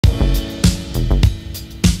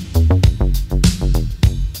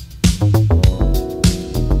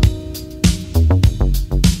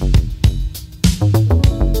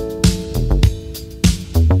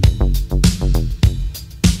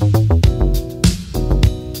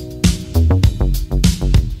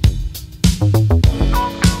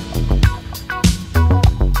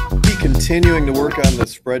going to work on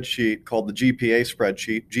this spreadsheet called the GPA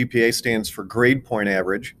spreadsheet. GPA stands for grade point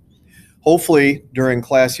average. Hopefully during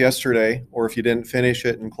class yesterday, or if you didn't finish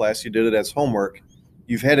it in class, you did it as homework,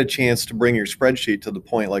 you've had a chance to bring your spreadsheet to the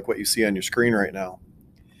point like what you see on your screen right now.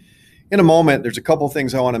 In a moment, there's a couple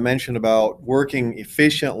things I want to mention about working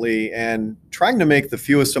efficiently and trying to make the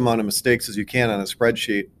fewest amount of mistakes as you can on a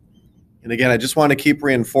spreadsheet. And again, I just want to keep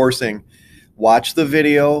reinforcing, watch the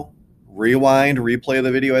video, rewind, replay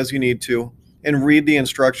the video as you need to, and read the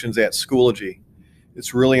instructions at Schoology.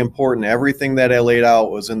 It's really important. Everything that I laid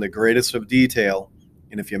out was in the greatest of detail.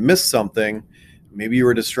 And if you missed something, maybe you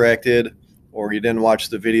were distracted or you didn't watch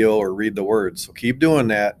the video or read the words. So keep doing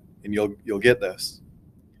that and you'll get this.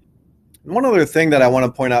 And one other thing that I want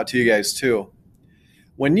to point out to you guys too,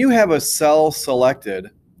 when you have a cell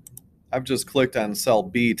selected, I've just clicked on cell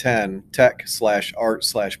B10,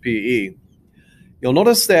 tech/art/PE. You'll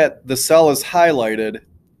notice that the cell is highlighted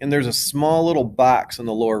and there's a small little box in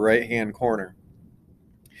the lower right-hand corner.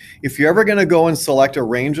 If you're ever going to go and select a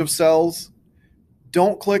range of cells,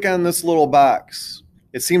 don't click on this little box.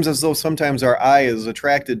 It seems as though sometimes our eye is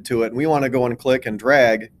attracted to it and we want to go and click and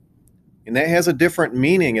drag, and that has a different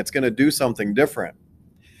meaning. It's going to do something different.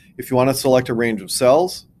 If you want to select a range of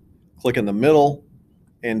cells, click in the middle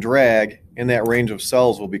and drag, and that range of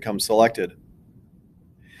cells will become selected.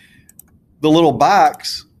 The little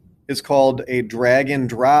box is called a drag and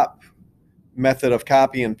drop method of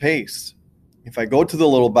copy and paste. If I go to the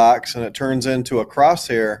little box and it turns into a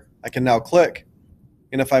crosshair, I can now click.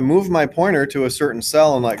 And if I move my pointer to a certain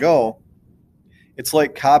cell and let go, it's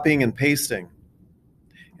like copying and pasting.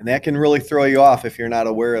 And that can really throw you off if you're not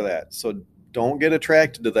aware of that. So don't get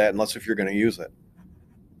attracted to that unless if you're going to use it.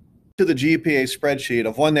 To the GPA spreadsheet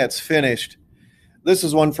of one that's finished. This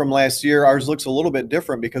is one from last year. Ours looks a little bit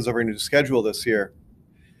different because of our new schedule this year.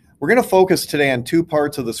 We're going to focus today on two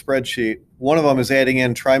parts of the spreadsheet. One of them is adding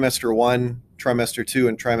in trimester 1, trimester 2,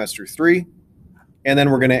 and trimester 3. And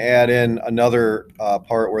then we're going to add in another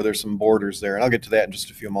part where there's some borders there. And I'll get to that in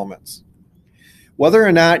just a few moments. Whether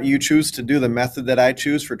or not you choose to do the method that I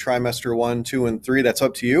choose for trimester 1, 2, and 3, that's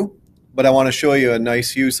up to you. But I want to show you a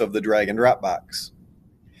nice use of the drag and drop box.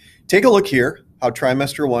 Take a look here how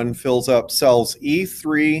trimester 1 fills up cells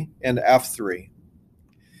E3 and F3.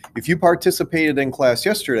 If you participated in class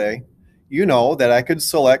yesterday, you know that I could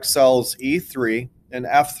select cells E3 and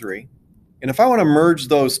F3. And if I want to merge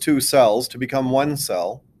those two cells to become one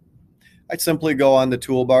cell, I'd simply go on the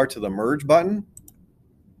toolbar to the merge button,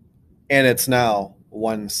 and it's now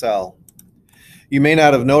one cell. You may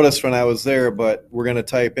not have noticed when I was there, but we're going to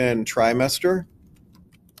type in trimester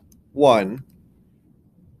 1.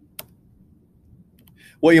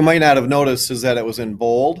 What you might not have noticed is that it was in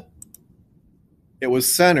bold, it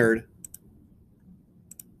was centered,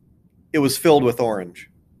 it was filled with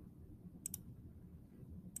orange.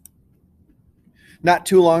 Not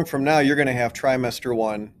too long from now, you're going to have trimester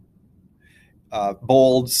 1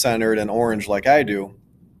 bold, centered, and orange like I do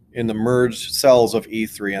in the merged cells of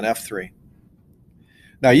E3 and F3.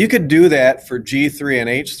 Now you could do that for G3 and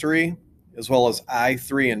H3, as well as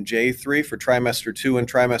I3 and J3 for trimester 2 and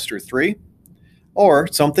trimester 3. Or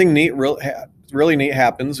something neat, really neat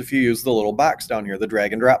happens if you use the little box down here, the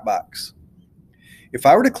drag and drop box. If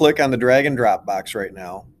I were to click on the drag and drop box right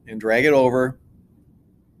now and drag it over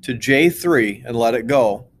to J3 and let it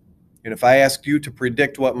go, and if I asked you to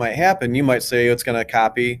predict what might happen, you might say it's going to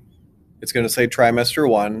copy, it's going to say trimester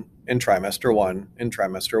 1 and trimester 1 and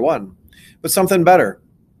trimester 1. But something better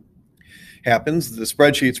happens. The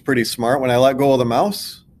spreadsheet's pretty smart. When I let go of the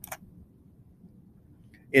mouse,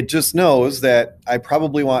 it just knows that I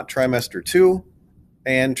probably want trimester 2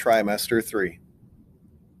 and trimester 3.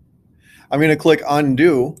 I'm going to click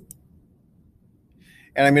undo,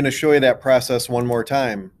 and I'm going to show you that process one more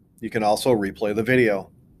time. You can also replay the video.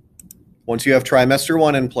 Once you have trimester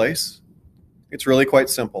 1 in place, it's really quite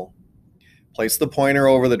simple. Place the pointer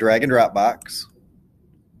over the drag and drop box,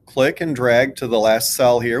 click and drag to the last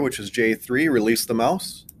cell here, which is J3, release the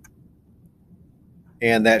mouse,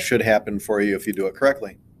 and that should happen for you if you do it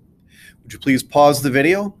correctly. Would you please pause the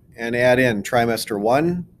video and add in trimester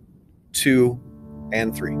 1, 2,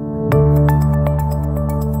 and 3.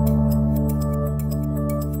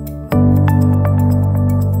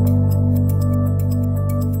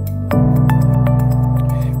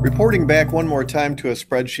 Reporting back one more time to a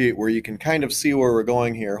spreadsheet where you can kind of see where we're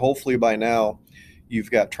going here. Hopefully by now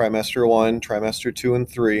you've got trimester 1, trimester 2, and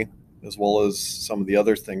 3, as well as some of the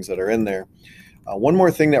other things that are in there. One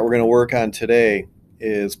more thing that we're going to work on today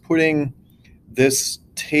is putting this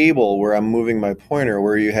table where I'm moving my pointer,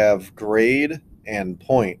 where you have grade and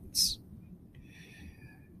points.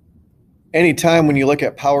 Anytime when you look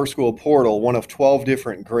at PowerSchool Portal, one of 12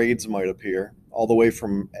 different grades might appear, all the way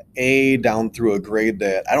from A down through a grade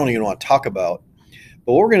that I don't even want to talk about.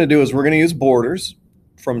 But what we're going to do is we're going to use borders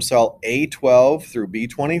from cell A12 through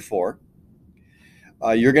B24.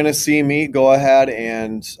 You're going to see me go ahead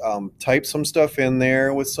and type some stuff in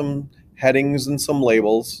there with some headings and some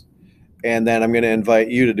labels. And then I'm going to invite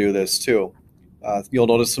you to do this too. You'll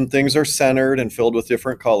notice some things are centered and filled with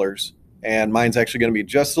different colors. And mine's actually going to be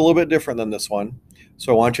just a little bit different than this one.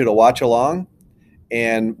 So I want you to watch along.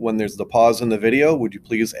 And when there's the pause in the video, would you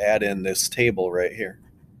please add in this table right here?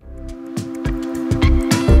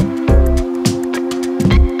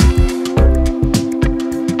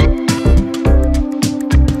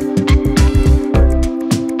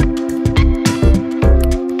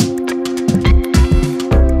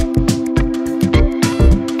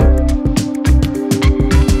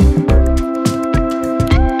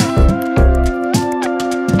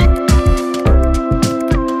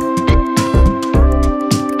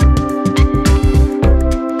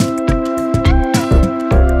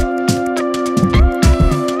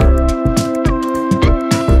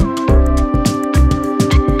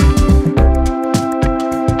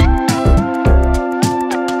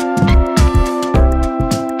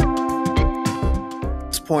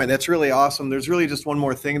 Point. That's really awesome. There's really just one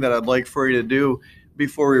more thing that I'd like for you to do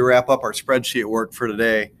before we wrap up our spreadsheet work for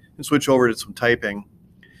today and switch over to some typing.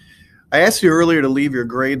 I asked you earlier to leave your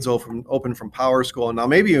grades open from PowerSchool. Now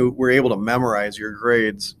maybe you were able to memorize your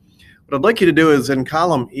grades. What I'd like you to do is in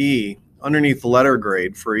column E, underneath the letter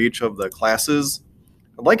grade for each of the classes,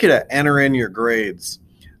 I'd like you to enter in your grades.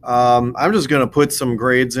 I'm just going to put some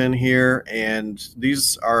grades in here, and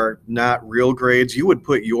these are not real grades. You would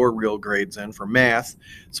put your real grades in for math.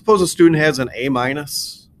 Suppose a student has an A-. And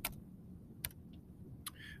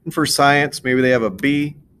for science, maybe they have a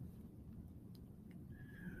B.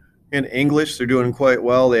 In English, they're doing quite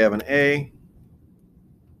well. They have an A.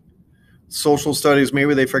 Social studies,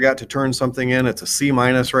 maybe they forgot to turn something in. It's a C-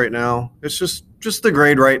 right now. It's just the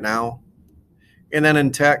grade right now. And then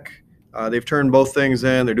in tech, they've turned both things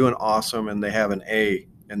in. They're doing awesome, and they have an A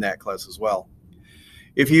in that class as well.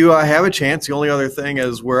 If you have a chance, the only other thing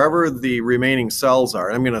is wherever the remaining cells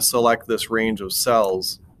are, I'm going to select this range of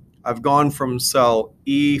cells. I've gone from cell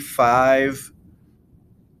E5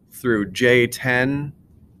 through J10.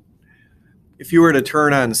 If you were to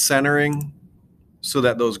turn on centering so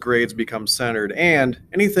that those grades become centered, and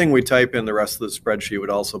anything we type in the rest of the spreadsheet would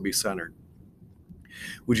also be centered.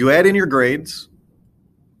 Would you add in your grades?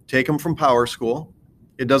 Take them from PowerSchool.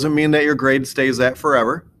 It doesn't mean that your grade stays that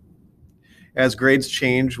forever. As grades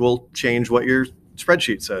change, we'll change what your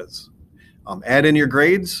spreadsheet says. Add in your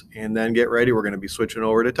grades and then get ready. We're going to be switching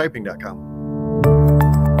over to typing.com.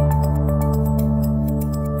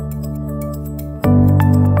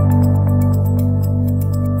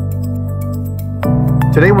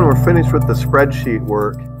 Today, when we're finished with the spreadsheet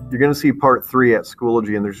work, you're going to see part 3 at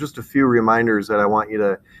Schoology, and there's just a few reminders that I want you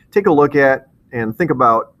to take a look at and think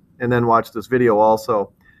about, and then watch this video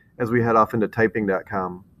also as we head off into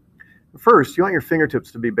typing.com. First, you want your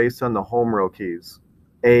fingertips to be based on the home row keys.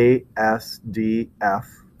 A, S, D, F,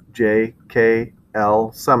 J, K,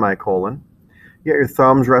 L, semicolon. You got your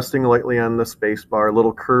thumbs resting lightly on the space bar, a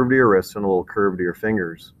little curve to your wrist and a little curve to your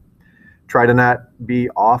fingers. Try to not be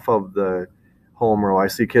off of the home row. I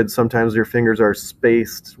see kids, sometimes their fingers are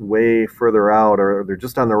spaced way further out, or they're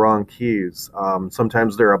just on the wrong keys.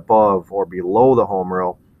 Sometimes they're above or below the home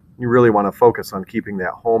row. You really want to focus on keeping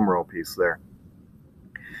that home row piece there.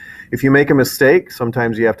 If you make a mistake,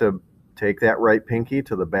 sometimes you have to take that right pinky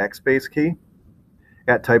to the backspace key.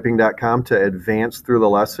 At typing.com, to advance through the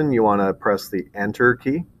lesson, you want to press the enter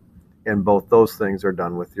key, and both those things are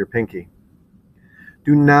done with your pinky.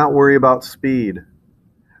 Do not worry about speed.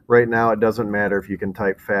 Right now, it doesn't matter if you can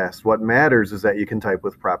type fast. What matters is that you can type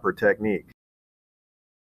with proper technique.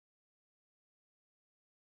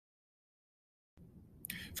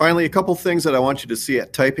 Finally, a couple things that I want you to see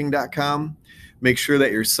at typing.com. Make sure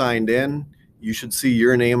that you're signed in. You should see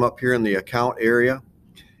your name up here in the account area.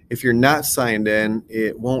 If you're not signed in,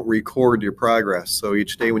 it won't record your progress. So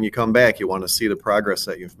each day when you come back, you want to see the progress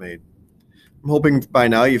that you've made. I'm hoping by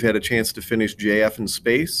now you've had a chance to finish JF in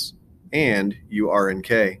space and UR and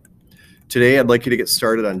K. Today, I'd like you to get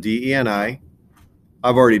started on DE and I.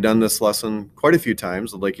 I've already done this lesson quite a few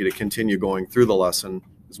times. I'd like you to continue going through the lesson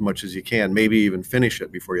as much as you can, maybe even finish it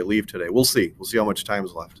before you leave today. We'll see. We'll see how much time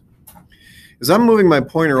is left. As I'm moving my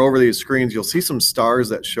pointer over these screens, you'll see some stars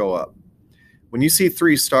that show up. When you see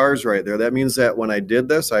 3 stars right there, that means that when I did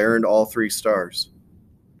this, I earned all 3 stars.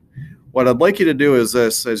 What I'd like you to do is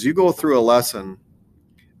this: as you go through a lesson,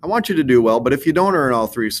 I want you to do well, but if you don't earn all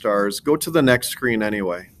 3 stars, go to the next screen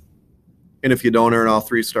anyway. And if you don't earn all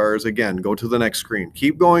 3 stars, again, go to the next screen.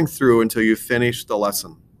 Keep going through until you finish the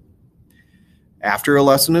lesson. After a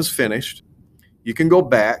lesson is finished, you can go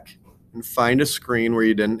back and find a screen where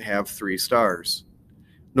you didn't have 3 stars.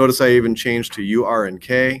 Notice I even changed to UR and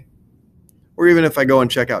K, or even if I go and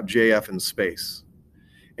check out JF and space.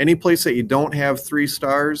 Any place that you don't have 3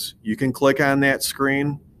 stars, you can click on that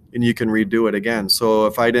screen and you can redo it again. So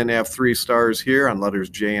if I didn't have 3 stars here on letters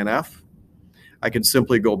J and F, I could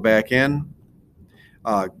simply go back in,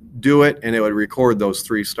 do it, and it would record those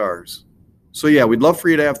 3 stars. So yeah, we'd love for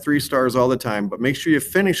you to have 3 stars all the time, but make sure you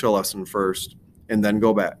finish a lesson first and then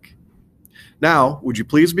go back. Now, would you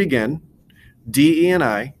please begin D, E, and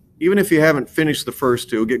I? Even if you haven't finished the first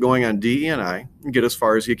 2, get going on D, E, and I and get as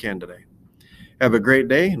far as you can today. Have a great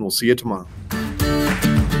day, and we'll see you tomorrow.